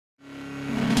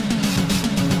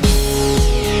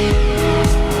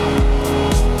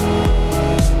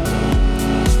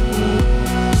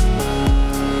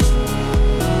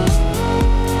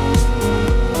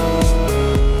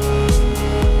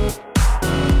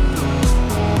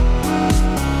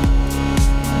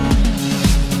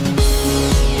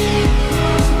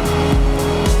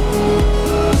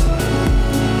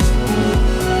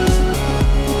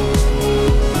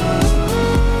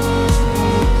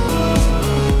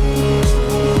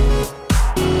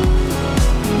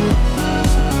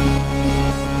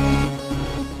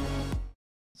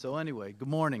Anyway, good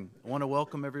morning. I want to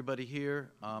welcome everybody here.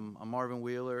 I'm Marvin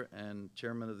Wheeler and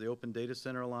chairman of the Open Data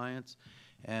Center Alliance,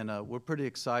 and we're pretty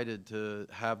excited to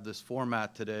have this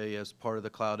format today as part of the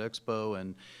Cloud Expo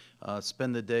and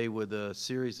spend the day with a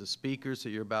series of speakers that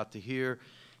you're about to hear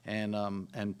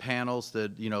and panels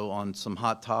that, on some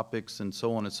hot topics and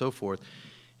so on and so forth.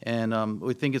 And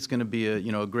we think it's going to be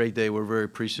a great day. We're very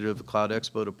appreciative of the Cloud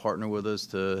Expo to partner with us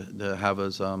to have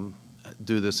us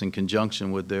do this in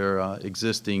conjunction with their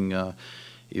existing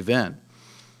event.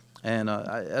 And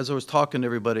as I was talking to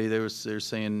everybody, they're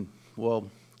saying, well,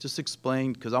 just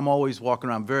explain, because I'm always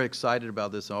walking around very excited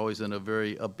about this, and always in a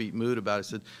very upbeat mood about it. I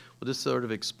said, well, just sort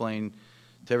of explain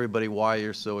to everybody why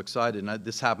you're so excited. And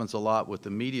this happens a lot with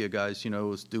the media guys,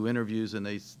 do interviews, and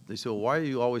they say, well, why are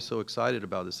you always so excited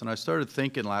about this? And I started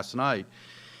thinking last night,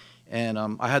 and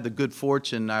I had the good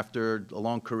fortune after a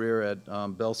long career at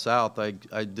Bell South, I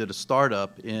did a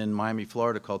startup in Miami,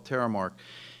 Florida called Terramark.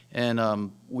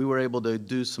 And we were able to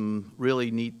do some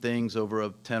really neat things over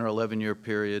a 10 or 11-year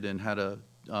period, and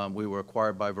we were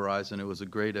acquired by Verizon. It was a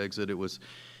great exit.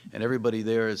 And everybody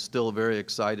there is still very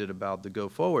excited about the go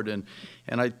forward. And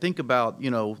I think about,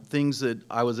 things that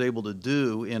I was able to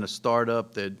do in a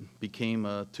startup that became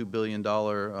a $2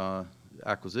 billion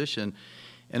acquisition.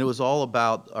 And it was all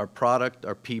about our product,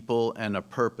 our people, and our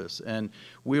purpose. And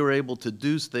we were able to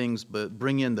do things, but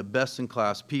bring in the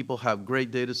best-in-class people, have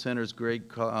great data centers, great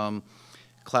cloud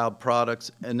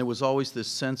products, and there was always this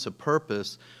sense of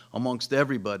purpose amongst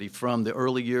everybody from the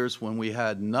early years when we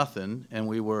had nothing, and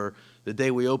the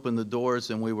day we opened the doors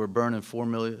and we were burning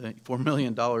 $4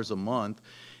 million a month,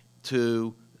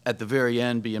 to at the very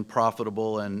end being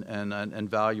profitable and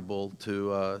valuable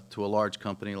to a large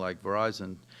company like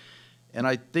Verizon. And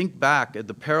I think back at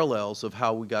the parallels of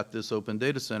how we got this Open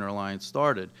Data Center Alliance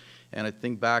started. And I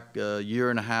think back a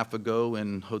year and a half ago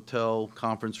in hotel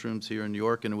conference rooms here in New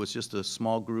York, and it was just a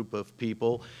small group of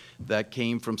people that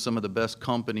came from some of the best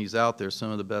companies out there,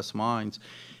 some of the best minds,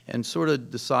 and sort of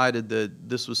decided that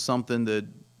this was something that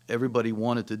everybody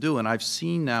wanted to do. And I've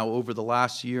seen now over the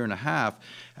last year and a half,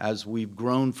 as we've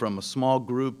grown from a small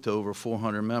group to over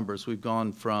 400 members, we've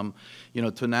gone from,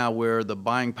 to now where the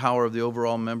buying power of the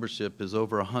overall membership is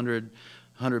over $100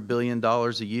 billion a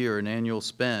year in annual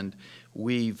spend.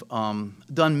 We've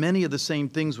done many of the same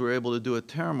things we were able to do at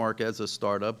Terramark as a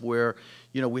startup, where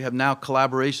we have now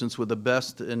collaborations with the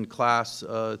best-in-class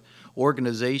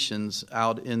organizations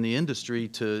out in the industry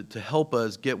to help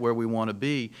us get where we want to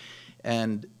be.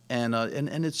 And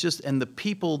it's just, and the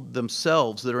people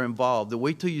themselves that are involved.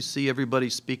 Wait till you see everybody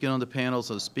speaking on the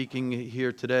panels and speaking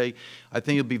here today. I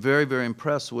think you'll be very, very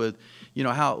impressed with,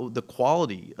 how the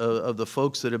quality of the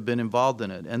folks that have been involved in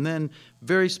it. And then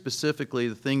very specifically,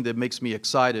 the thing that makes me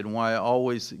excited and why I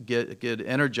always get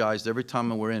energized every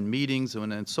time we're in meetings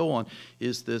and so on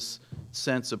is this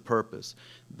sense of purpose.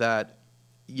 That,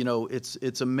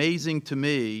 it's amazing to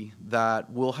me that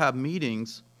we'll have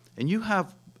meetings and you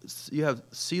have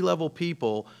C-level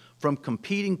people from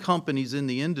competing companies in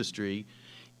the industry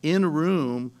in a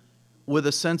room with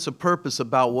a sense of purpose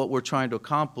about what we're trying to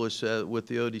accomplish with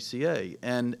the ODCA.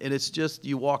 And it's just,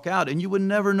 you walk out and you would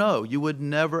never know. You would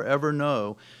never, ever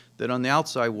know that on the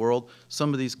outside world,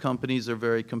 some of these companies are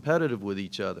very competitive with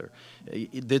each other.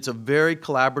 It's a very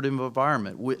collaborative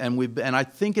environment. And I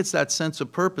think it's that sense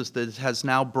of purpose that has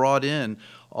now brought in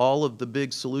all of the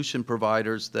big solution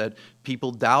providers that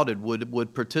people doubted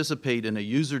would participate in a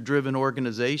user-driven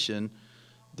organization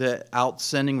that out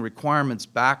sending requirements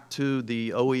back to the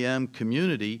OEM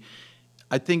community.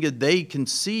 I think that they can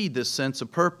see this sense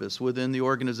of purpose within the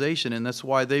organization, and that's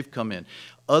why they've come in.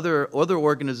 Other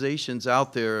organizations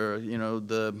out there,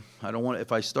 I don't want,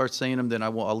 if I start saying them, then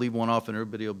I'll leave one off and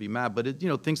everybody will be mad. But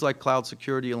things like Cloud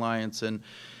Security Alliance and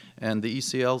the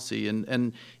ECLC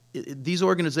and these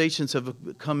organizations have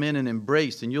come in and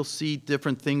embraced, and you'll see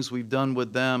different things we've done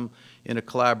with them in a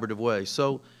collaborative way.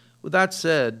 So with that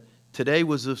said, today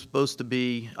was supposed to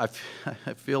be, I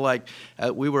feel like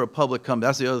we were a public company.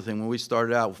 That's the other thing. When we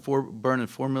started out, burning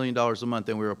 $4 million a month,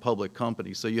 and we were a public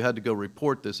company. So you had to go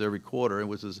report this every quarter. It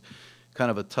was kind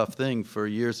of a tough thing for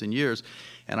years and years.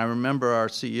 And I remember our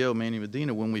CEO, Manny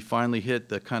Medina, when we finally hit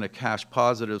the kind of cash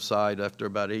positive side after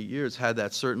about 8 years, had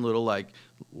that certain little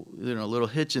little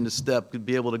hitch in the step to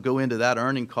be able to go into that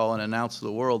earning call and announce to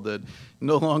the world that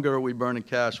no longer are we burning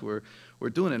cash, we're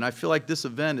doing it. And I feel like this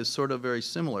event is sort of very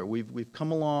similar. We've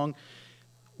come along.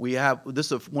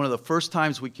 This is one of the first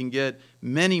times we can get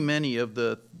many of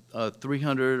the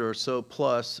 300 or so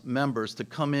plus members to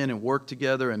come in and work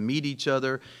together and meet each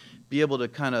other, be able to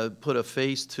kind of put a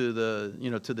face to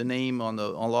the, to the name on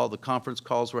all the conference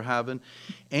calls we're having,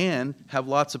 and have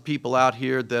lots of people out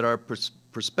here that are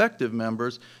prospective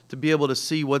members to be able to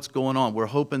see what's going on. We're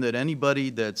hoping that anybody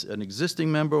that's an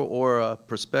existing member or a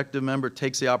prospective member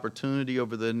takes the opportunity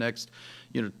over the next,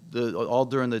 all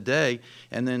during the day,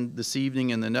 and then this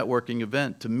evening in the networking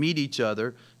event to meet each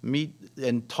other, meet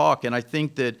and talk. And I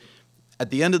think that at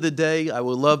the end of the day, I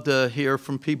would love to hear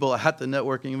from people at the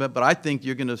networking event, but I think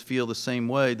you're going to feel the same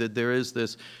way, that there is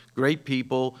this great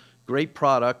people, great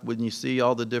product when you see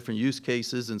all the different use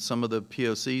cases and some of the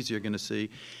POCs you're going to see,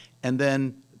 and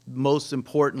then most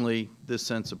importantly, this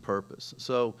sense of purpose.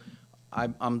 So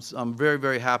I'm very,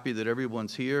 very happy that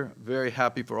everyone's here, very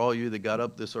happy for all you that got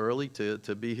up this early to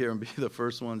be here and be the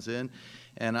first ones in,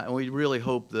 and we really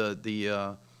hope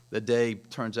the day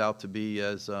turns out to be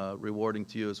as rewarding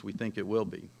to you as we think it will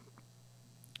be.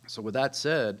 So with that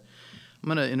said, I'm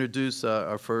going to introduce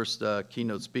our first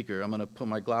keynote speaker. I'm going to put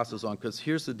my glasses on because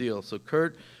here's the deal. So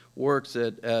Curt works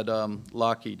at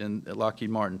Lockheed and at Lockheed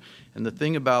Martin. And the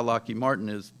thing about Lockheed Martin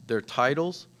is their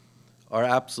titles are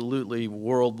absolutely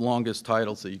world longest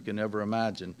titles that you can ever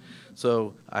imagine.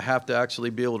 So I have to actually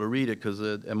be able to read it because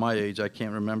at my age I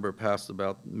can't remember past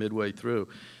about midway through.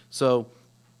 So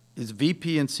is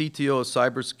VP and CTO of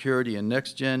Cybersecurity and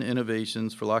NexGen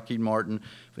Innovations for Lockheed Martin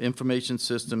for Information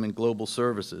System and Global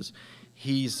Services.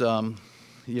 He's, and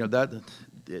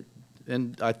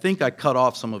I think I cut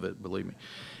off some of it, believe me.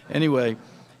 Anyway,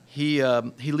 he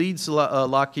leads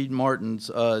Lockheed Martin's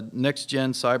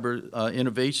NexGen Cyber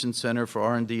Innovation Center for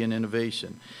R&D and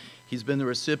Innovation. He's been the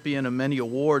recipient of many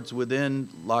awards within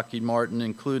Lockheed Martin,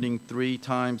 including 3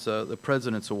 times the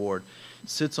President's Award.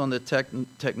 Sits on the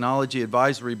technology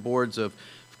advisory boards of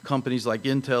companies like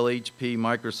Intel, HP,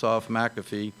 Microsoft,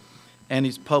 McAfee, and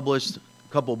he's published a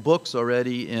couple books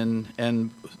already,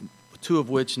 and 2 of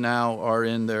which now are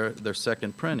in their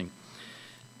second printing.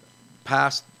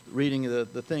 Past reading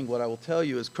the thing, what I will tell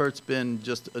you is Curt's been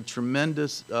just a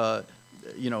tremendous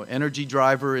energy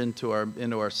driver into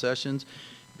our sessions,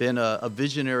 been a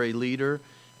visionary leader.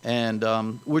 And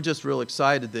we're just real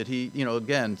excited that he,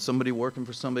 again, somebody working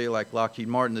for somebody like Lockheed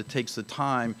Martin that takes the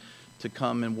time to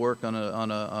come and work on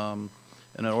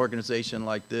an organization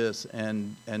like this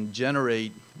and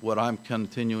generate what I'm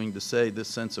continuing to say, this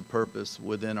sense of purpose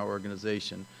within our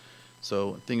organization.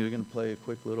 So I think we're going to play a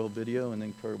quick little video, and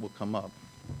then Curt will come up.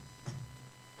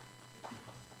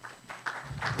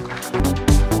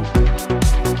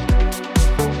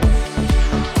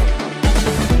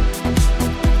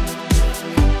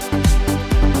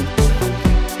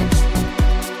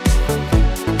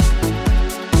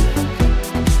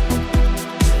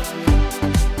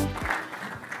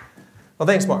 Well,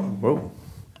 thanks, Marvin. Whoa.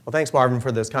 Well, thanks, Marvin,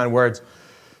 for those kind words.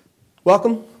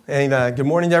 Welcome, and good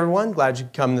morning to everyone. Glad you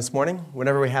could come this morning.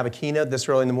 Whenever we have a keynote this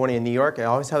early in the morning in New York, I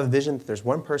always have a vision that there's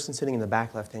one person sitting in the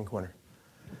back left-hand corner.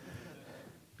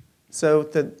 So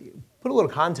to put a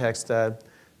little context, I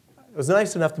was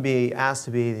nice enough to be asked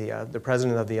to be the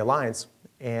president of the Alliance,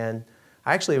 and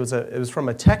actually it was from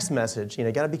a text message.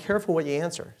 Got to be careful what you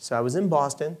answer. So I was in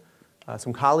Boston.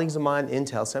 Some colleagues of mine,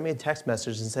 Intel, sent me a text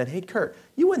message and said, hey, Curt,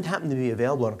 you wouldn't happen to be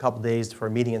available in a couple days for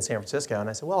a meeting in San Francisco? And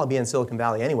I said, well, I'll be in Silicon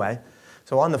Valley anyway.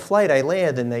 So on the flight, I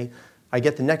land, and I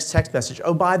get the next text message,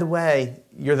 oh, by the way,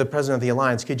 you're the president of the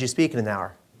Alliance. Could you speak in an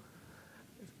hour?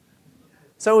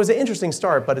 So it was an interesting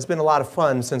start, but it's been a lot of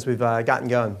fun since we've gotten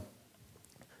going.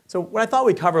 So what I thought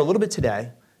we'd cover a little bit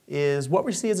today is what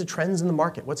we see as the trends in the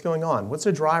market. What's going on? What's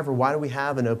the driver? Why do we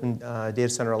have an Open Data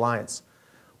Center Alliance?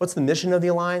 What's the mission of the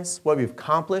Alliance? What we've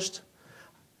accomplished?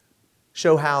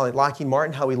 Show how at Lockheed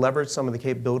Martin, how we leverage some of the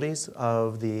capabilities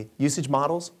of the usage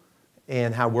models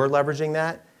and how we're leveraging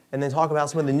that. And then talk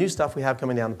about some of the new stuff we have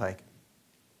coming down the pike.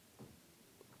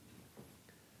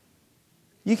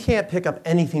 You can't pick up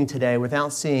anything today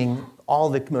without seeing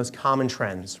all the most common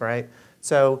trends, right?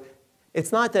 So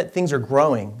it's not that things are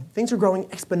growing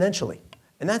exponentially.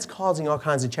 And that's causing all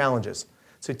kinds of challenges.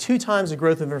 So 2 times the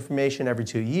growth of information every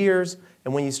 2 years.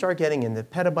 And when you start getting into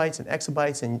petabytes and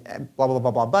exabytes and blah, blah,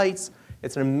 blah, blah bytes,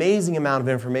 it's an amazing amount of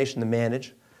information to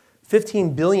manage.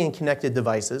 15 billion connected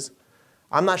devices.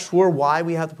 I'm not sure why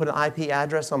we have to put an IP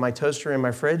address on my toaster in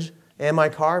my fridge and my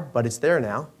car, but it's there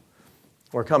now.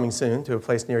 Or coming soon to a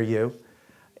place near you.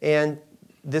 And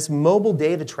this mobile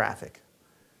data traffic,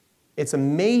 it's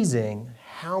amazing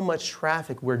how much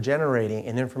traffic we're generating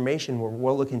and information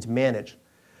we're looking to manage.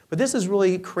 But this is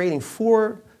really creating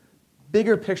 4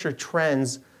 bigger picture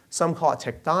trends. Some call it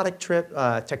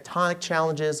tectonic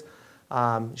challenges,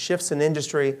 shifts in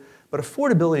industry, but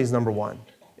affordability is number 1.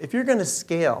 If you're going to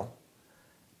scale,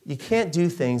 you can't do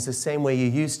things the same way you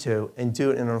used to and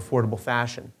do it in an affordable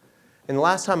fashion. And the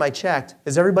last time I checked,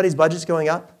 is everybody's budgets going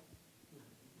up?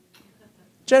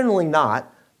 Generally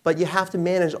not, But you have to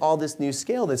manage all this new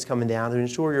scale that's coming down to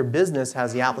ensure your business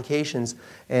has the applications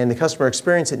and the customer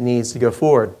experience it needs to go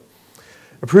forward.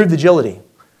 Improved agility.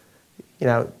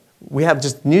 We have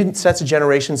just new sets of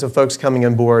generations of folks coming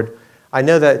on board. I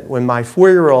know that when my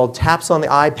 4-year-old taps on the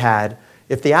iPad,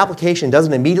 if the application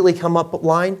doesn't immediately come up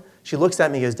line, she looks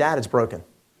at me and goes, "Dad, it's broken."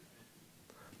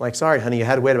 I'm like, "Sorry, honey, you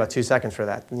had to wait about 2 seconds for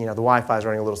that. The Wi-Fi is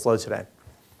running a little slow today."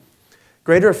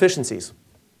 Greater efficiencies.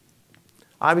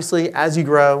 Obviously, as you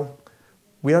grow,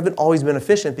 we haven't always been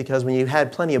efficient because when you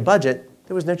had plenty of budget,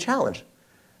 there was no challenge.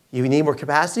 You need more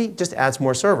capacity, just add some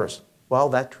more servers. Well,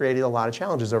 that created a lot of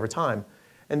challenges over time.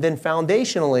 And then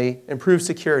foundationally, improve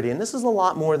security. And this is a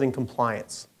lot more than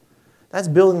compliance. That's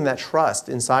building that trust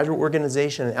inside your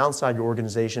organization and outside your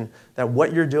organization that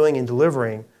what you're doing and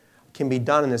delivering can be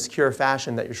done in a secure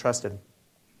fashion that you're trusted.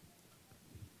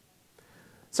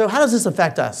 So how does this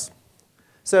affect us?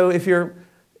 So if you're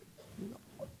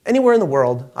anywhere in the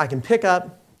world, I can pick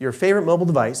up your favorite mobile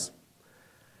device,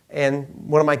 and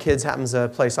one of my kids happens to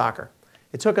play soccer.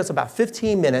 It took us about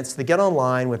 15 minutes to get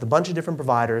online with a bunch of different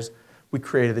providers. We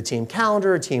created a team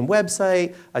calendar, a team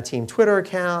website, a team Twitter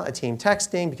account, a team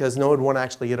texting, because no one would want to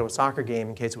actually get to a soccer game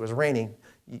in case it was raining.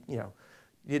 You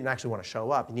didn't actually want to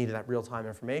show up. You needed that real-time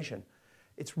information.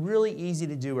 It's really easy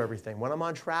to do everything. When I'm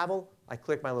on travel, I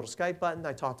click my little Skype button,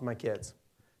 I talk to my kids.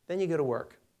 Then you go to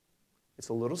work. It's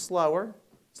a little slower,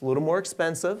 it's a little more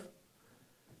expensive,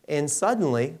 and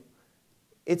suddenly,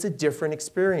 it's a different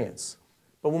experience.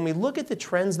 But when we look at the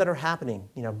trends that are happening,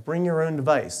 bring your own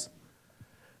device,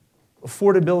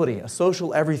 affordability, a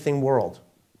social everything world.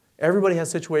 Everybody has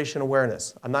situation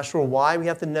awareness. I'm not sure why we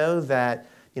have to know that,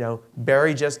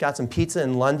 Barry just got some pizza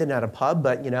in London at a pub,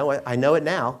 but I know it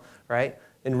now, right?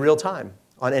 In real time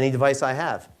on any device I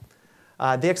have.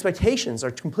 The expectations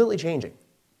are completely changing.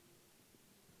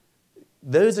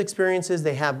 Those experiences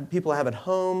people have at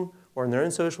home or in their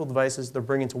own social devices, they're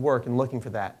bringing to work and looking for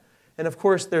that. And of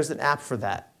course, there's an app for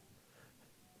that.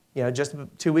 Just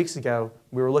 2 weeks ago,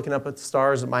 we were looking up at the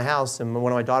stars at my house, and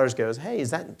one of my daughters goes, "Hey,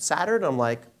 is that Saturn?" I'm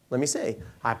like, "Let me see."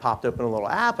 I popped open a little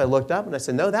app, I looked up, and I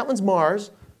said, "No, that one's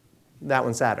Mars, that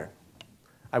one's Saturn."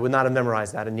 I would not have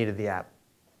memorized that and needed the app.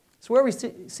 So where we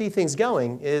see things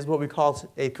going is what we call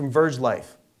a converged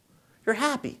life. You're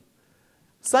happy.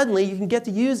 Suddenly, you can get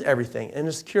to use everything in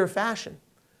a secure fashion.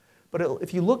 But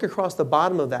if you look across the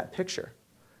bottom of that picture,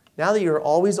 now that you're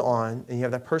always on and you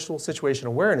have that personal situation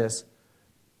awareness,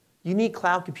 you need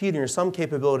cloud computing or some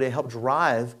capability to help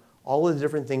drive all of the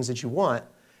different things that you want.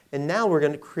 And now we're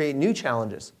going to create new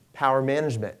challenges, power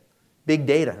management, big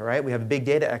data, right? We have a big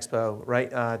data expo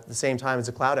right at the same time as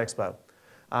a cloud expo.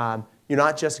 You're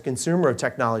not just a consumer of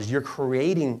technology, you're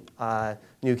creating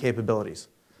new capabilities.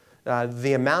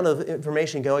 The amount of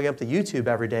information going up to YouTube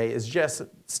every day is just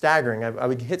staggering. I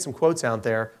would hit some quotes out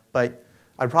there, but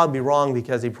I'd probably be wrong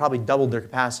because they probably doubled their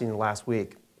capacity in the last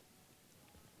week.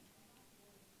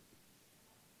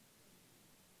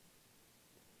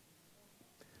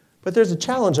 But there's a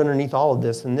challenge underneath all of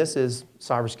this, and this is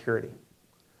cybersecurity.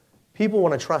 People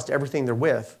want to trust everything they're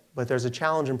with, but there's a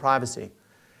challenge in privacy.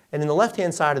 And in the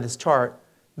left-hand side of this chart,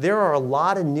 there are a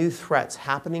lot of new threats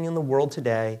happening in the world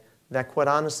today that, quite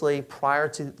honestly, prior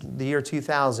to the year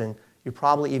 2000, you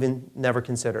probably even never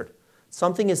considered.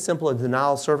 Something as simple as a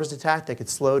denial of service attack that could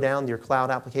slow down your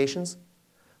cloud applications.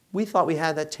 We thought we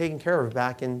had that taken care of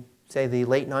back in, say, the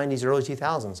late 90s, early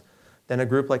 2000s. Then a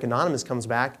group like Anonymous comes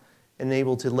back and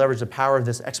able to leverage the power of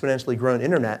this exponentially grown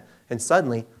internet, and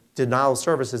suddenly, denial of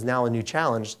service is now a new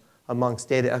challenge amongst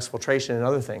data exfiltration and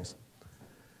other things.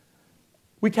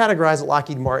 We categorize at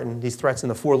Lockheed Martin these threats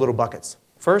into 4 little buckets.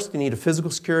 First, you need a physical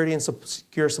security and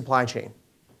secure supply chain.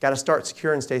 Got to start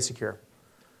secure and stay secure.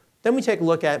 Then we take a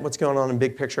look at what's going on in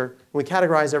big picture, and we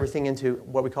categorize everything into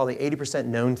what we call the 80%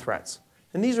 known threats.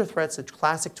 And these are threats that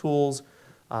classic tools.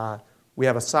 We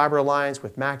have a cyber alliance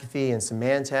with McAfee and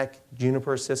Symantec,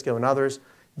 Juniper, Cisco, and others.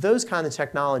 Those kind of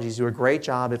technologies do a great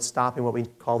job at stopping what we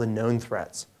call the known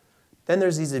threats. Then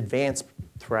there's these advanced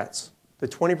threats, the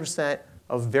 20%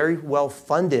 of very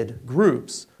well-funded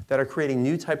groups that are creating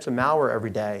new types of malware every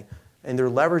day, and they're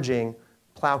leveraging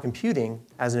cloud computing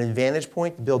as an advantage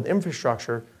point to build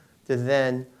infrastructure to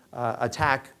then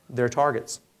attack their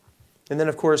targets. And then,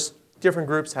 of course, different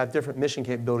groups have different mission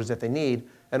capabilities that they need,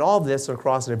 and all of this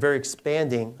across a very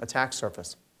expanding attack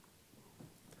surface.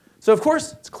 So, of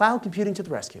course, it's cloud computing to the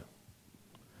rescue.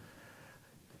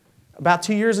 About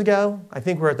 2 years ago, I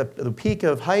think we're at the peak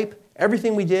of hype.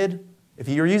 Everything we did, if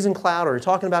you're using cloud or you're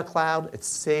talking about cloud, it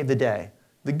saved the day.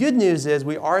 The good news is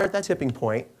we are at that tipping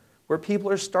point where people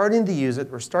are starting to use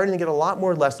it. We're starting to get a lot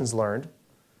more lessons learned.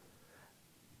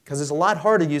 because it's a lot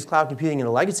harder to use cloud computing in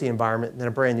a legacy environment than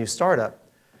a brand new startup.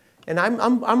 And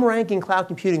I'm ranking cloud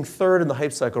computing third in the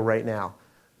hype cycle right now.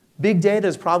 Big data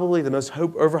is probably the most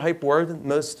overhyped word,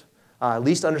 most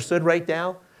least understood right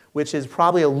now, which is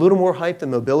probably a little more hype than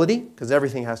mobility, because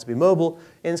everything has to be mobile,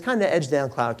 and it's kind of edged down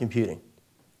cloud computing.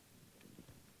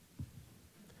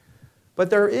 But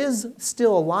there is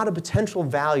still a lot of potential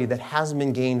value that hasn't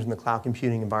been gained in the cloud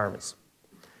computing environments.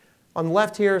 On the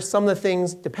left here, some of the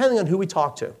things, depending on who we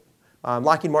talk to.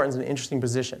 Lockheed Martin's in an interesting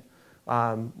position.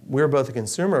 We're both a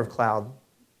consumer of cloud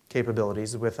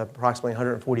capabilities with approximately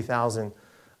 140,000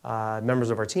 members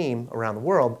of our team around the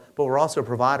world, but we're also a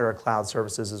provider of cloud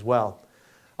services as well.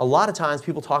 A lot of times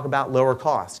people talk about lower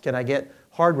costs. Can I get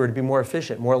hardware to be more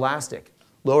efficient, more elastic?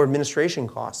 Lower administration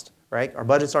cost, right? Our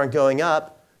budgets aren't going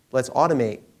up. Let's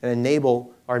automate and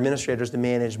enable our administrators to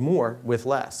manage more with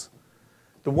less.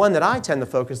 The one that I tend to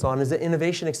focus on is the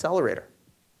innovation accelerator.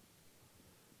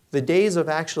 The days of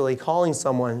actually calling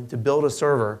someone to build a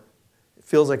server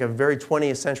feels like a very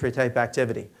 20th century type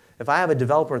activity. If I have a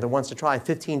developer that wants to try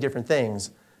 15 different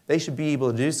things, they should be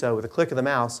able to do so with a click of the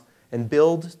mouse and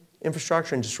build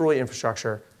infrastructure and destroy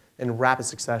infrastructure in rapid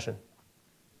succession.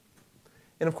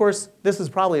 And of course, this is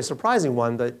probably a surprising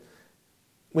one, but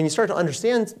when you start to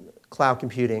understand cloud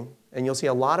computing, and you'll see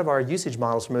a lot of our usage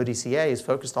models from ODCA is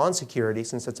focused on security,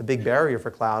 since that's a big barrier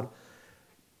for cloud,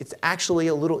 it's actually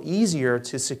a little easier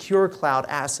to secure cloud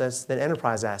assets than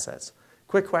enterprise assets.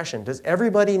 Quick question, does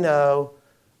everybody know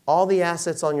all the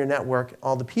assets on your network,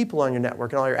 all the people on your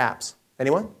network, and all your apps?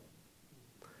 Anyone?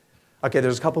 Okay,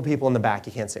 there's a couple people in the back.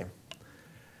 You can't see them.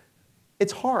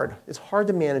 It's hard. It's hard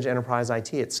to manage enterprise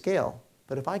IT at scale.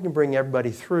 But if I can bring everybody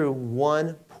through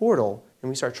one portal and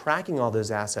we start tracking all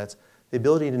those assets, the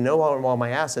ability to know what all my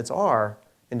assets are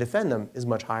and defend them is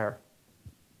much higher.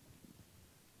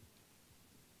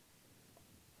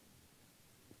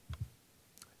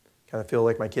 Kind of feel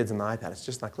like my kids in the iPad. It's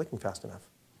just not clicking fast enough.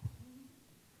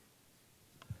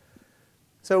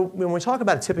 So when we talk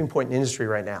about a tipping point in industry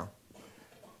right now,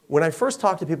 when I first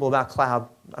talked to people about cloud,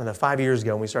 I don't know, 5 years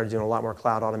ago when we started doing a lot more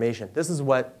cloud automation, this is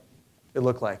what it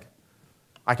looked like.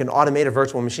 I can automate a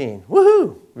virtual machine.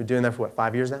 Woohoo! We've been doing that for what,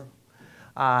 5 years now?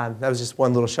 That was just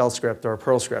one little shell script or a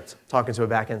Perl script talking to a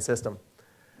back-end system.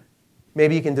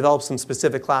 Maybe you can develop some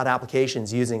specific cloud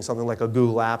applications using something like a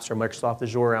Google Apps or Microsoft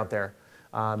Azure out there.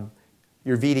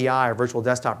 Your VDI or virtual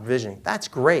desktop provisioning. That's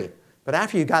great. But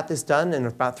after you got this done in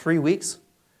about 3 weeks,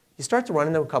 you start to run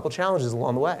into a couple challenges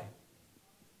along the way.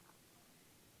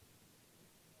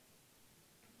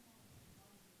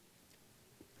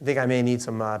 I think I may need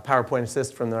some PowerPoint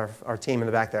assist from our team in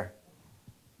the back there.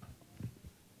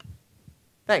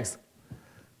 Thanks.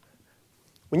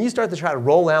 When you start to try to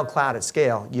roll out cloud at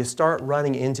scale, you start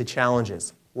running into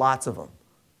challenges, lots of them.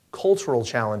 Cultural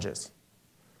challenges.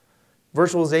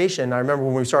 Virtualization, I remember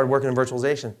when we started working in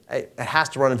virtualization, it has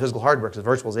to run in physical hardware because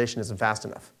virtualization isn't fast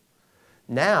enough.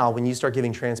 Now, when you start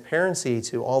giving transparency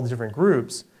to all the different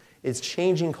groups, it's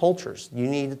changing cultures. You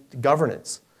need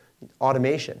governance,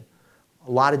 automation,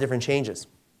 a lot of different changes.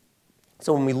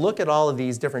 So when we look at all of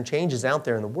these different changes out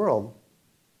there in the world,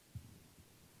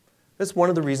 that's one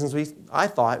of the reasons I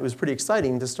thought it was pretty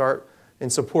exciting to start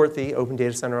and support the Open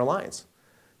Data Center Alliance.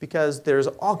 Because there's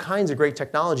all kinds of great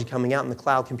technology coming out in the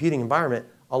cloud computing environment,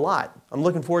 a lot. I'm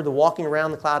looking forward to walking around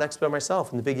the Cloud Expo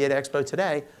myself and the Big Data Expo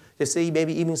today to see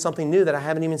maybe even something new that I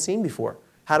haven't even seen before.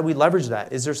 How do we leverage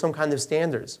that? Is there some kind of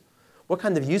standards? What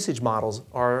kind of usage models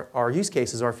are use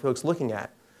cases are folks looking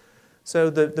at? So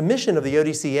the mission of the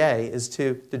ODCA is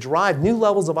to drive new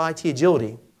levels of IT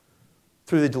agility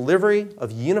through the delivery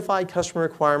of unified customer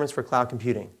requirements for cloud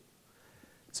computing.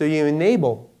 So you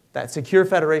enable that secure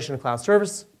federation of cloud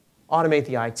service, automate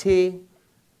the IT,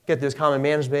 get those common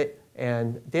management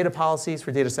and data policies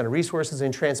for data center resources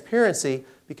and transparency,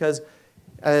 because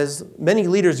as many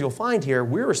leaders you'll find here,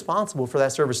 we're responsible for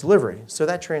that service delivery. So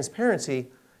that transparency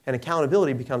and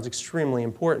accountability becomes extremely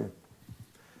important.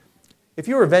 If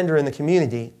you're a vendor in the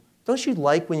community, don't you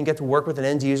like when you get to work with an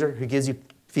end user who gives you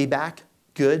feedback,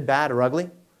 good, bad, or ugly?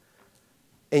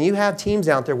 And you have teams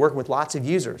out there working with lots of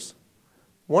users.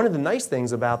 One of the nice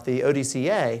things about the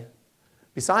ODCA,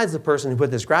 besides the person who put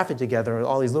this graphic together,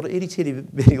 all these little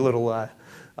itty-bitty little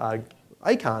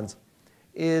icons,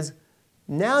 is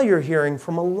now you're hearing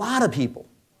from a lot of people.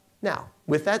 Now,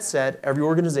 with that said, every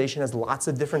organization has lots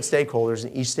of different stakeholders,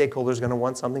 and each stakeholder is going to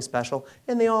want something special,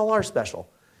 and they all are special.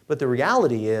 But the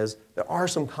reality is there are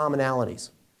some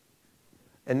commonalities.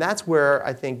 And that's where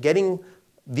I think getting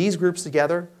these groups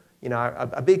together, you know,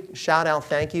 a big shout-out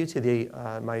thank you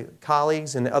to my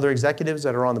colleagues and the other executives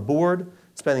that are on the board,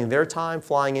 spending their time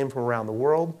flying in from around the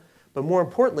world. But more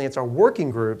importantly, it's our working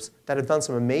groups that have done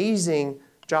some amazing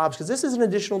jobs, because this is an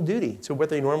additional duty to what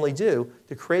they normally do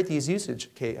to create these use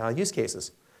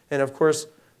cases. And of course,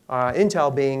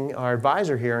 Intel being our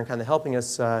advisor here and kind of helping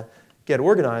us get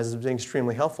organized has been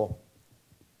extremely helpful.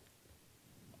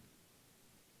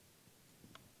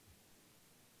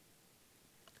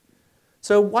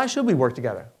 So why should we work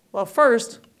together? Well,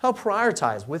 first, help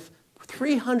prioritize with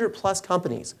 300 plus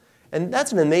companies. And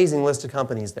that's an amazing list of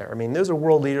companies there. I mean, those are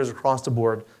world leaders across the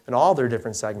board in all their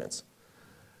different segments.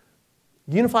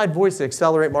 Unified voice to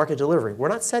accelerate market delivery. We're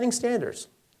not setting standards.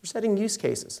 We're setting use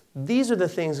cases. These are the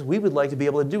things we would like to be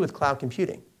able to do with cloud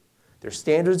computing. There's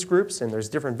standards groups and there's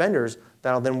different vendors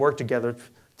that will then work together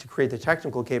to create the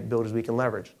technical capabilities we can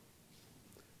leverage.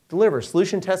 Deliver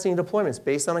solution testing and deployments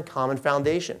based on a common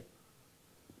foundation.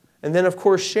 And then, of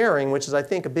course, sharing, which is, I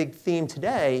think, a big theme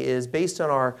today, is based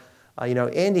on our,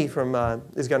 Andy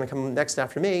is going to come next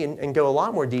after me and go a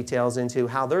lot more details into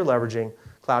how they're leveraging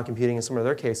cloud computing in some of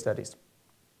their case studies.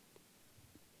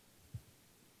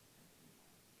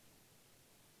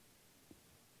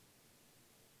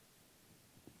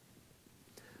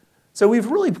 So we've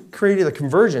really created a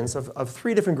convergence of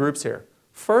 3 different groups here.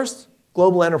 First,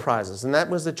 global enterprises, and that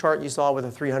was the chart you saw with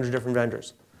the 300 different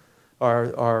vendors,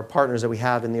 our partners that we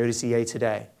have in the ODCA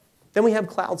today. Then we have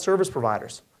cloud service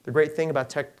providers. The great thing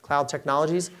about cloud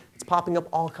technologies, it's popping up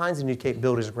all kinds of new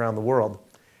capabilities around the world.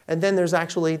 And then there's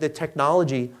actually the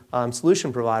technology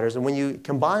solution providers, and when you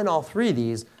combine all 3 of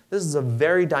these, this is a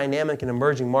very dynamic and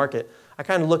emerging market. I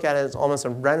kind of look at it as almost a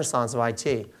renaissance of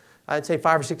IT. I'd say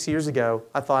 5 or 6 years ago,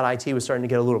 I thought IT was starting to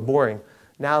get a little boring.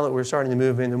 Now that we're starting to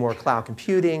move into more cloud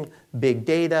computing, big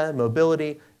data,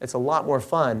 mobility, it's a lot more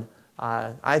fun,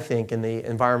 I think, in the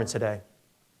environment today.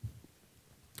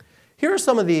 Here are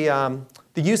some of the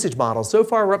usage models. So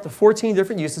far, we're up to 14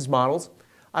 different usage models.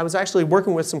 I was actually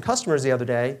working with some customers the other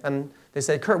day, and they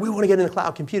said, Kurt, we want to get into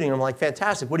cloud computing. I'm like,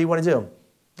 fantastic. What do you want to do?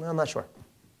 Well, I'm not sure,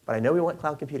 but I know we want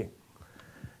cloud computing.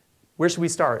 Where should we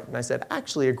start? And I said,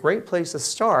 actually, a great place to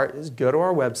start is go to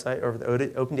our website over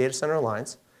the Open Data Center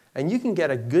Alliance, and you can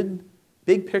get a good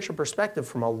big picture perspective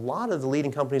from a lot of the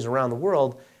leading companies around the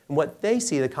world and what they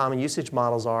see the common usage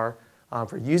models are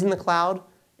for using the cloud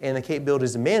and the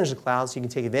capabilities to manage the cloud so you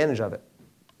can take advantage of it.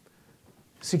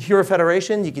 Secure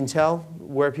federation, you can tell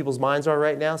where people's minds are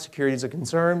right now. Security is a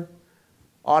concern.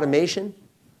 Automation,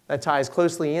 that ties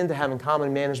closely into having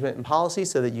common management and policy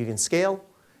so that you can scale.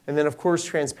 And then, of course,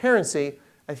 transparency,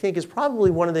 I think, is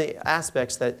probably one of the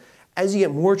aspects that as you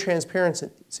get more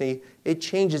transparency, it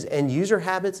changes end user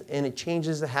habits and it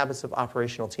changes the habits of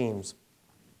operational teams.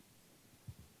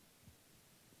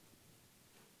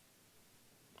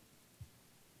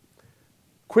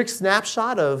 Quick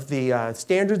snapshot of the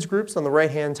standards groups on the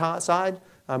right-hand side.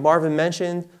 Marvin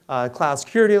mentioned Cloud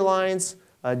Security Alliance,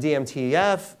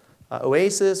 DMTF,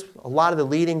 OASIS, a lot of the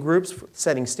leading groups for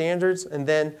setting standards. And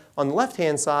then on the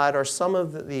left-hand side are some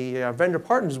of the vendor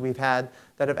partners we've had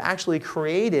that have actually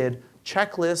created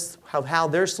checklists of how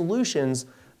their solutions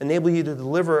enable you to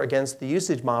deliver against the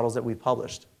usage models that we've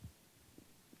published.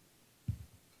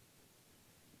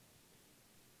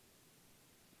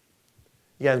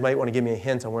 You guys might want to give me a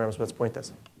hint on where I'm supposed to point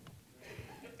this.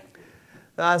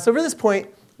 So for this point,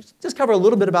 just cover a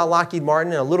little bit about Lockheed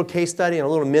Martin and a little case study and a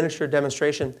little miniature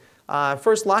demonstration.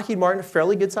 First, Lockheed Martin, a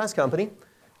fairly good-sized company.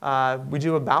 We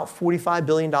do about $45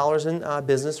 billion in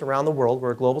business around the world.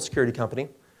 We're a global security company.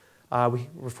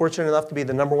 We're fortunate enough to be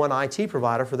the #1 IT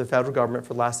provider for the federal government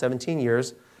for the last 17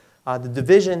 years. The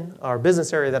division, our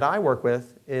business area that I work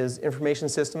with, is Information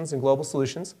Systems and Global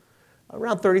Solutions.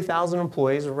 Around 30,000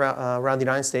 employees around the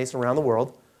United States and around the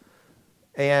world.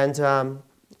 And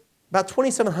about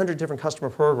 2,700 different customer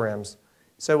programs.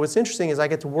 So what's interesting is I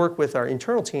get to work with our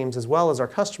internal teams as well as our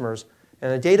customers,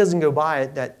 and a day doesn't go by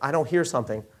that I don't hear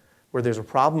something where there's a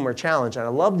problem or challenge, and I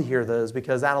love to hear those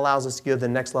because that allows us to go to the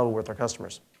next level with our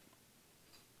customers.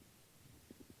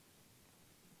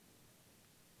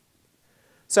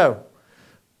 So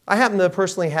I happen to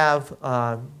personally have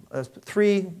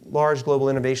 3 large global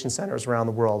innovation centers around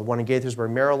the world, one in Gaithersburg,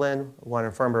 Maryland, one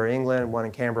in Farnborough, England, one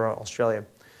in Canberra, Australia.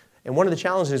 And one of the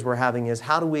challenges we're having is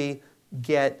how do we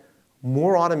get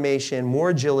more automation, more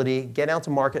agility, get out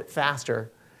to market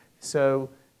faster.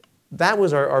 So that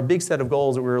was our big set of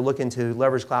goals that we were looking to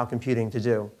leverage cloud computing to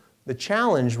do. The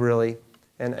challenge really,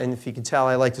 and if you can tell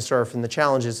I like to surf, and the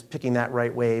challenge is picking that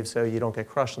right wave so you don't get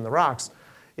crushed on the rocks,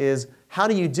 is how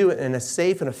do you do it in a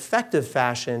safe and effective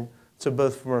fashion, so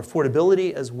both from an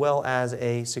affordability as well as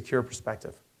a secure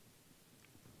perspective.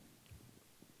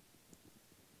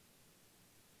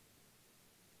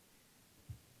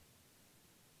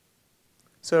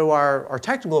 So our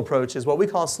technical approach is what we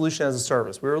call solution as a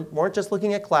service. We weren't just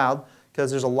looking at cloud,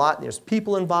 because there's a lot, there's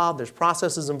people involved, there's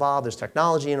processes involved, there's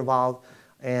technology involved,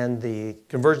 and the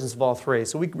convergence of all three.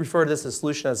 So we refer to this as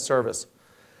solution as a service,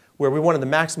 where we wanted to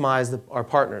maximize our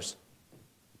partners.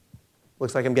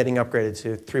 Looks like I'm getting upgraded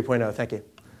to 3.0, thank you.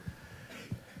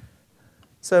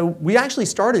 So we actually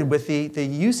started with the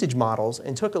usage models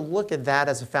and took a look at that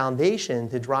as a foundation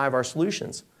to drive our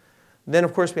solutions. Then,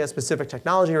 of course, we had specific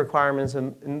technology requirements,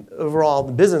 and overall,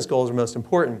 the business goals are most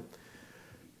important.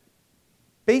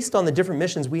 Based on the different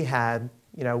missions we had,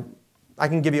 I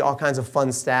can give you all kinds of fun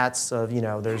stats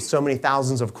of, there's so many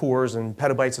thousands of cores and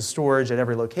petabytes of storage at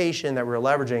every location that we're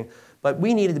leveraging. But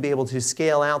we needed to be able to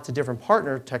scale out to different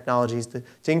partner technologies to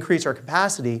increase our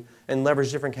capacity and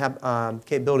leverage different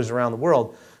capabilities around the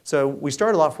world. So we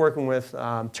started off working with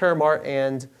Terramart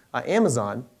and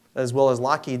Amazon, as well as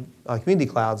Lockheed Community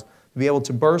Clouds, to be able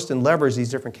to burst and leverage these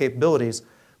different capabilities.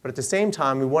 But at the same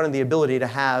time, we wanted the ability to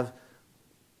have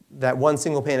that one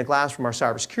single pane of glass from our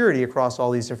cybersecurity across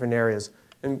all these different areas.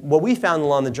 And what we found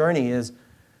along the journey is,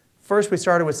 first we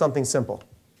started with something simple.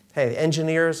 Hey,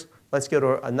 engineers, let's go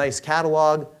to a nice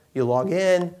catalog. You log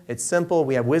in, it's simple.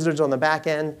 We have wizards on the back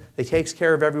end. They takes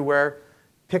care of everywhere,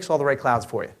 picks all the right clouds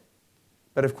for you.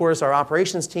 But of course, our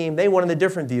operations team, they wanted a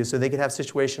different view so they could have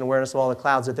situation awareness of all the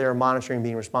clouds that they were monitoring,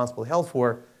 being responsible held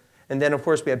for. And then, of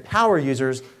course, we had power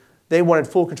users. They wanted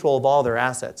full control of all their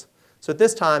assets. So at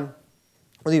this time,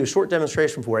 I'll do a short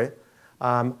demonstration for you.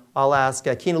 I'll ask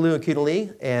Keena Liu and Keena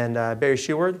Lee and Barry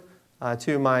Sheward,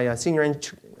 two of my senior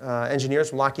engineers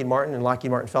from Lockheed Martin and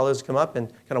Lockheed Martin Fellows, to come up and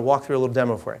kind of walk through a little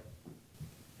demo for you.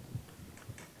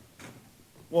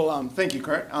 Well, thank you,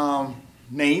 Kurt.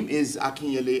 Name is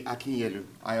Akinyele Akinyelu.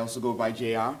 I also go by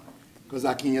JR because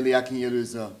Akinyele Akinyelu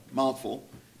is a mouthful.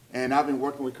 And I've been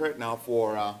working with Kurt now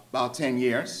for about 10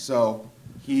 years, so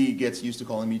he gets used to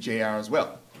calling me JR as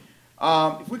well.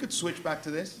 If we could switch back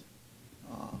to this.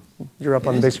 You're up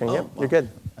on the big screen. Yep, well, you're good.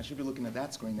 I should be looking at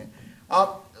that screen then.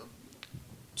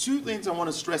 Two things I want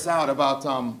to stress out about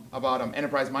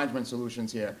enterprise management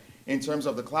solutions here in terms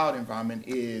of the cloud environment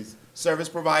is service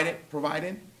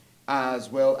providing as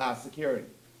well as security.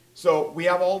 So we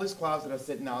have all these clouds that are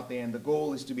sitting out there, and the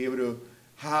goal is to be able to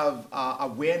have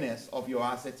awareness of your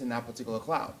assets in that particular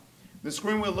cloud. The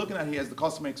screen we're looking at here is the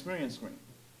customer experience screen.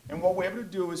 And what we're able to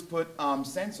do is put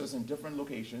sensors in different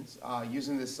locations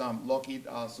using this Lockheed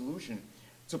solution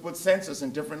to put sensors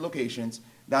in different locations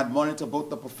that monitor both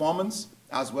the performance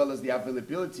as well as the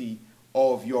availability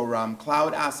of your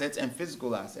cloud assets and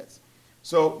physical assets.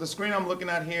 So the screen I'm looking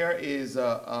at here is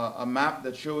a map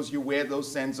that shows you where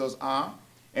those sensors are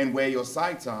and where your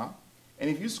sites are. And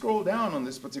if you scroll down on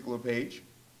this particular page,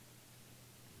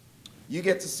 you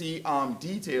get to see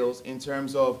details in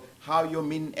terms of how you're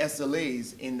meeting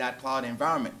SLAs in that cloud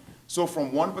environment. So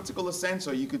from one particular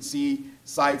sensor, you could see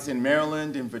sites in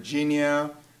Maryland, in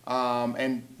Virginia,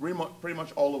 and pretty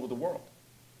much all over the world.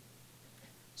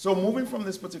 So moving from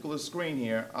this particular screen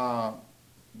here,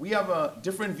 we have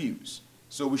different views.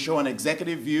 So we show an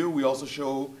executive view. We also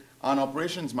show an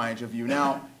operations manager view.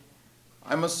 Now,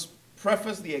 I must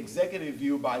preface the executive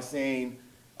view by saying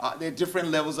there are different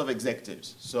levels of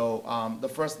executives. So the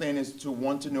first thing is to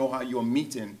want to know how you're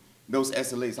meeting those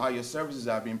SLAs, how your services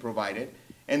are being provided.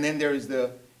 And then there is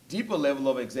the deeper level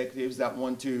of executives that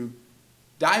want to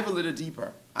dive a little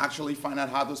deeper, actually find out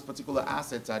how those particular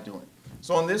assets are doing.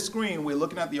 So on this screen, we're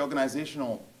looking at the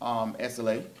organizational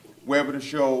SLA. We're able to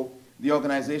show the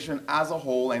organization as a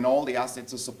whole and all the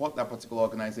assets to support that particular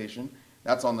organization.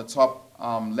 That's on the top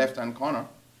left-hand corner.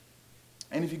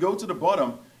 And if you go to the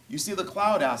bottom, you see the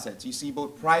cloud assets. You see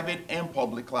both private and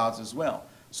public clouds as well.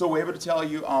 So we're able to tell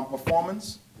you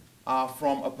performance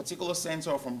from a particular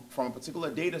sensor or from a particular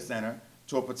data center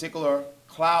to a particular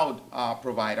cloud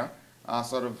provider,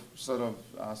 such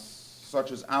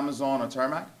as Amazon or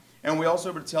Terramart. And we're also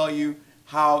able to tell you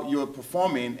how you're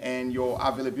performing and your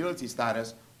availability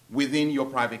status within your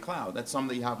private cloud. That's something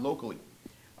that you have locally.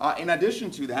 In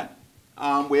addition to that,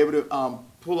 we're able to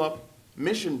pull up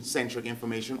mission-centric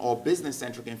information or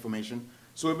business-centric information.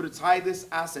 So we're able to tie these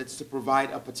assets to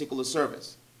provide a particular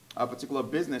service, a particular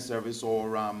business service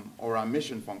or a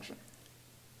mission function.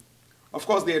 Of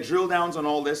course, there are drill downs on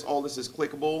all this. All this is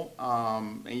clickable,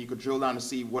 and you could drill down to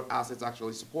see what assets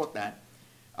actually support that.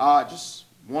 Just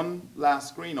one last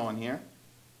screen on here.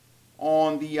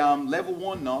 On the level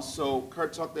one now, so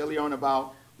Kurt talked earlier on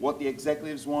about what the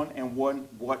executives want and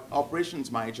what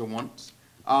operations manager wants.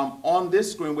 On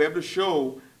this screen, we're able to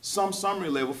show some summary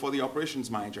level for the operations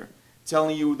manager,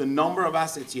 telling you the number of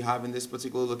assets you have in this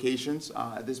particular locations,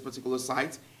 at this particular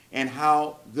site, and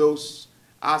how those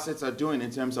assets are doing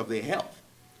in terms of their health.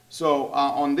 So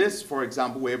on this, for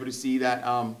example, we're able to see that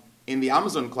in the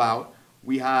Amazon cloud,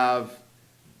 we have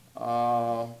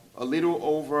a little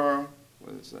over,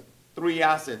 what is it, 3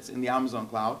 assets in the Amazon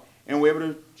cloud, and we're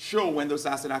able to show when those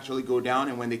assets actually go down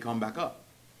and when they come back up.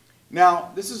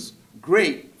 Now, this is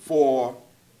great for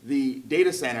the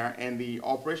data center and the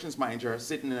operations manager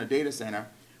sitting in a data center,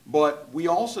 but we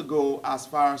also go as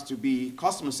far as to be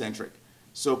customer-centric.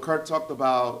 So Curt talked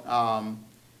about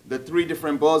the 3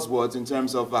 different buzzwords in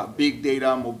terms of big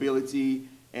data, mobility,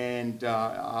 and the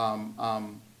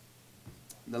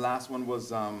last one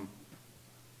was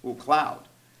cloud.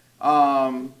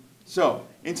 So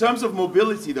in terms of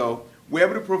mobility, though, we're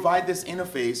able to provide this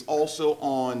interface also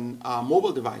on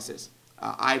mobile devices,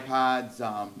 iPads,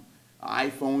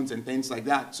 iPhones, and things like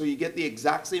that. So you get the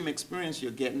exact same experience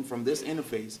you're getting from this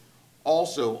interface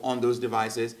also on those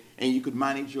devices, and you could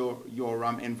manage your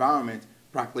environment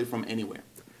practically from anywhere.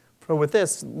 So with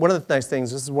this, one of the nice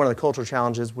things, this is one of the cultural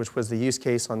challenges, which was the use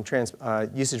case on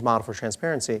usage model for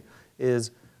transparency,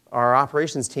 is our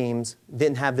operations teams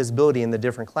didn't have visibility in the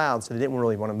different clouds, so they didn't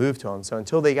really want to move to them. So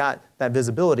until they got that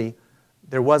visibility,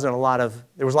 there was a lot of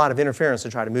interference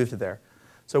to try to move to there.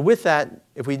 So with that,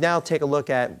 if we now take a look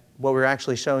at what we're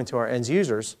actually showing to our end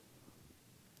users,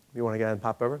 if you want to go ahead and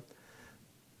pop over,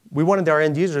 we wanted our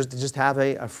end users to just have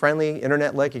a friendly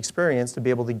internet-like experience to be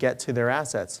able to get to their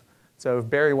assets. So if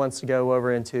Barry wants to go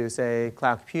over into, say,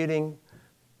 cloud computing,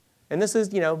 and this is,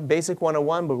 basic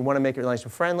 101, but we want to make it nice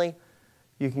and friendly,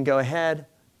 you can go ahead,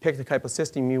 pick the type of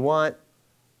system you want,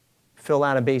 fill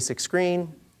out a basic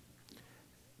screen,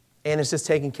 and it's just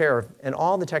taken care of. And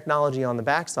all the technology on the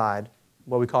backside,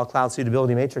 what we call cloud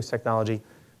suitability matrix technology,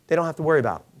 they don't have to worry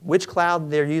about. Which cloud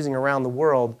they're using around the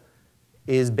world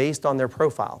is based on their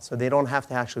profile. So they don't have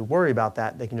to actually worry about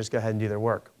that. They can just go ahead and do their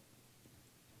work.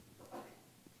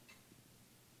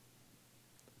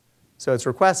 So it's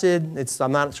requested.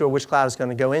 I'm not sure which cloud it's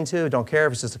going to go into. Don't care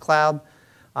if it's just a cloud.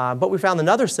 But we found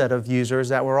another set of users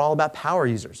that were all about power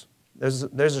users. There's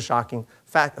a shocking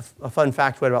fact, a fun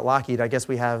factoid about Lockheed. I guess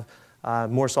we have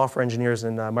more software engineers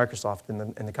than Microsoft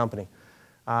in the company.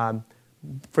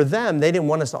 For them, they didn't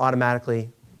want us to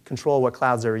automatically control what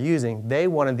clouds they were using. They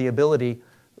wanted the ability,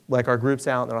 like our groups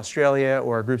out in Australia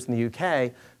or our groups in the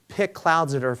UK, pick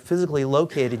clouds that are physically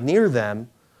located near them.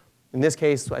 In this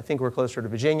case, I think we're closer to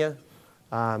Virginia.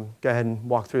 Go ahead and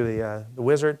walk through the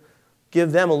wizard.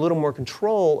 Give them a little more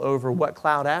control over what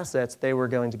cloud assets they were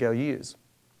going to go use.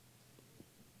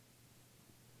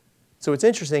 So what's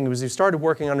interesting was we started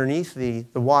working underneath the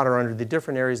water, under the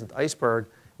different areas of the iceberg.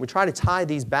 We try to tie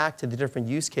these back to the different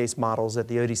use case models that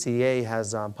the ODCA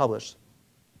has published.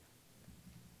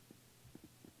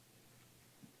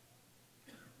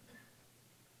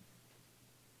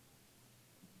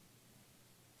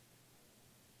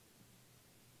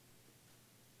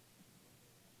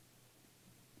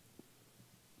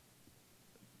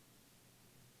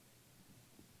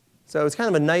 So it's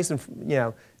kind of a nice,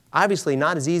 and obviously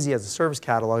not as easy as a service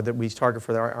catalog that we target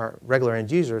for our regular end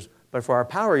users, but for our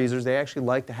power users, they actually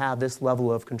like to have this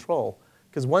level of control.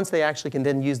 Because once they actually can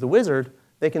then use the wizard,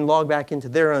 they can log back into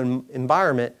their own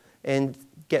environment and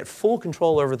get full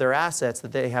control over their assets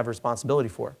that they have responsibility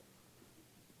for.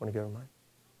 Want to go to mine?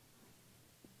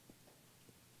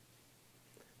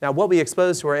 Now, what we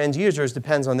expose to our end users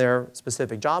depends on their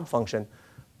specific job function,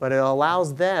 but it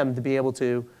allows them to be able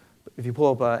to, if you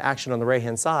pull up an action on the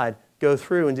right-hand side, go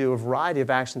through and do a variety of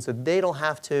actions so they don't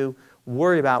have to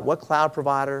worry about what cloud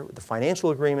provider, the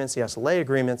financial agreements, the SLA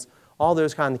agreements, all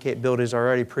those kind of capabilities are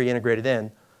already pre-integrated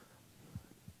in.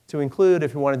 To include,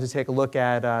 if you wanted to take a look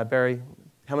at, Barry,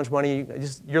 how much money,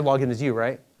 your login is you,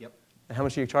 right? Yep. And how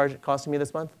much are you costing me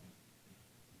this month?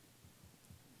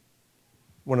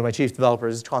 One of my chief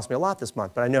developers, it cost me a lot this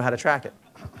month, but I know how to track it.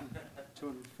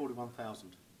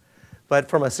 241,000. But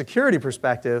from a security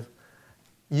perspective,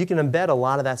 you can embed a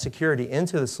lot of that security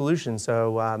into the solution.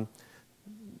 So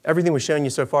everything we've shown you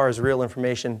so far is real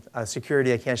information.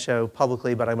 Security I can't show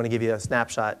publicly, but I'm going to give you a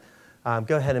snapshot.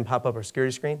 Go ahead and pop up our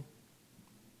security screen.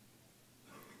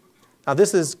 Now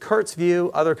this is Curt's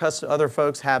view. Other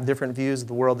folks have different views of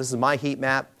the world. This is my heat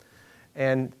map.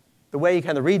 And the way you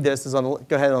kind of read this is go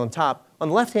ahead on the top. On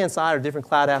the left-hand side are different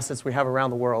cloud assets we have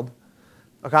around the world.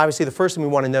 Okay, obviously, the first thing we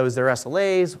want to know is their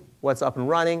SLAs, what's up and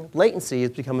running. Latency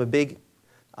has become a big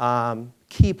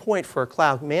key point for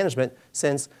cloud management,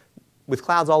 since with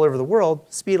clouds all over the world,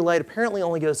 speed of light apparently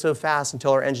only goes so fast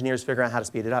until our engineers figure out how to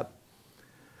speed it up.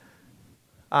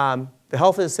 The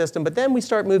health of the system, but then we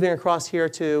start moving across here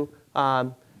to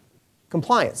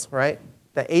compliance, right?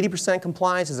 That 80%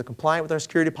 compliance, is it compliant with our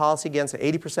security policy against an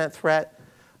 80% threat?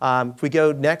 If we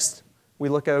go next, we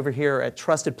look over here at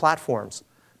trusted platforms.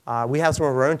 We have some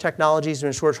of our own technologies to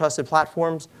ensure trusted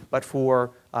platforms, but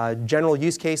for general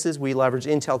use cases, we leverage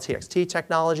Intel TXT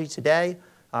technology today.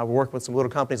 We're working with some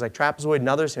little companies like Trapezoid and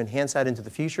others to enhance that into the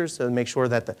future, so to make sure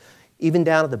that even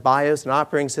down at the BIOS and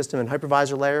operating system and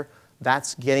hypervisor layer,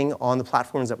 that's getting on the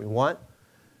platforms that we want.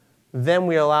 Then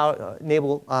we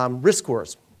enable risk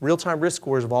scores, real-time risk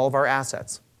scores of all of our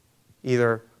assets,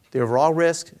 either the overall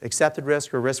risk, accepted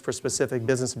risk, or risk for specific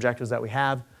business objectives that we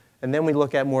have. And then we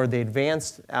look at more of the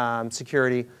advanced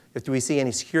security. Do we see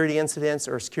any security incidents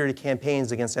or security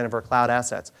campaigns against any of our cloud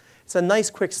assets? It's a nice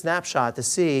quick snapshot to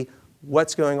see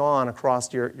what's going on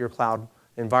across your cloud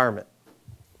environment.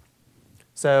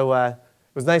 So it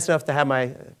was nice enough to have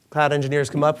my cloud engineers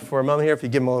come up for a moment here. If you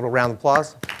give them a little round of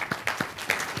applause.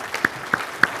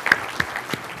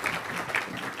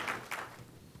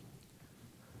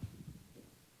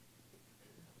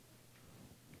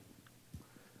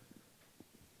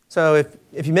 So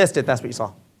if you missed it, that's what you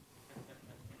saw.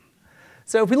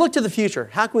 So if we look to the future,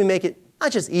 how can we make it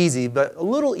not just easy, but a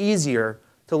little easier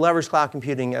to leverage cloud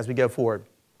computing as we go forward?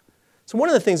 So one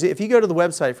of the things, if you go to the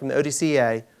website from the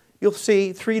ODCA, you'll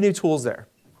see 3 new tools there.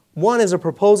 One is a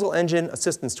proposal engine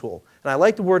assistance tool. And I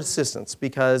like the word assistance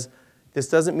because this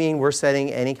doesn't mean we're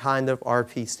setting any kind of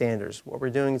RP standards. What we're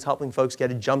doing is helping folks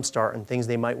get a jump start on things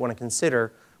they might want to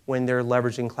consider when they're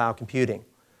leveraging cloud computing,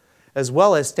 as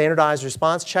well as standardized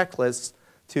response checklists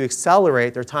to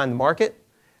accelerate their time to market,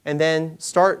 and then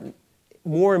start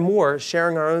more and more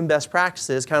sharing our own best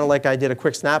practices, kind of like I did a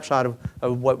quick snapshot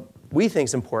of what we think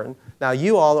is important. Now,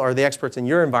 you all are the experts in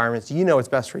your environments. You know what's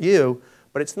best for you,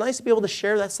 but it's nice to be able to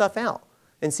share that stuff out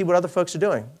and see what other folks are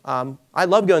doing. I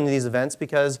love going to these events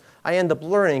because I end up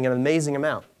learning an amazing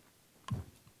amount.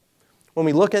 When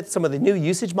we look at some of the new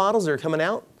usage models that are coming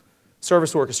out,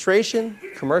 service orchestration,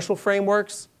 commercial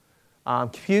frameworks,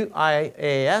 compute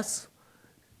IaaS,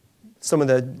 some of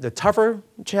the tougher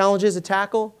challenges to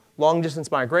tackle, long-distance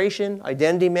migration,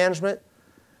 identity management.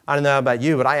 I don't know about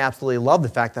you, but I absolutely love the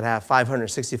fact that I have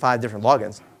 565 different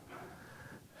logins.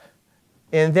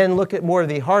 And then look at more of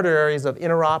the harder areas of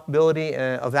interoperability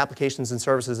of applications and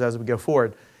services as we go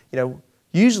forward. You know,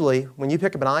 usually when you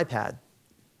pick up an iPad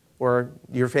or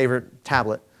your favorite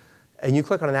tablet and you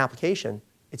click on an application,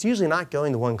 it's usually not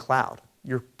going to one cloud.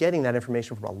 You're getting that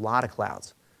information from a lot of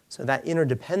clouds. So that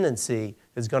interdependency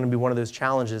is going to be one of those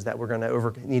challenges that we're going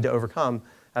to need to overcome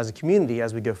as a community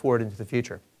as we go forward into the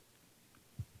future.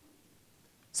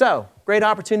 So, great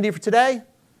opportunity for today.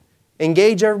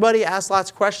 Engage everybody, ask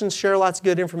lots of questions, share lots of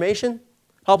good information,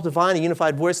 help define a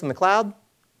unified voice in the cloud,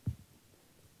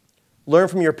 learn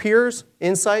from your peers,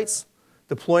 insights,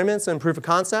 deployments, and proof of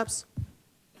concepts.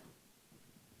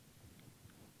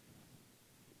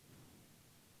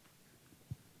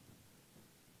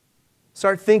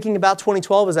 Start thinking about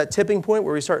 2012 as that tipping point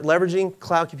where we start leveraging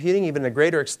cloud computing even to a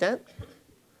greater extent.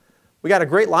 We got a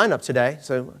great lineup today,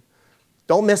 so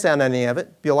don't miss out on any of it.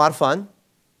 It'll be a lot of fun.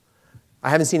 I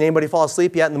haven't seen anybody fall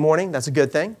asleep yet in the morning. That's a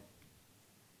good thing.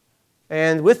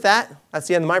 And with that, that's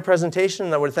the end of my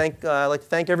presentation. I would like to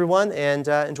thank everyone and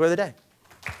enjoy the day.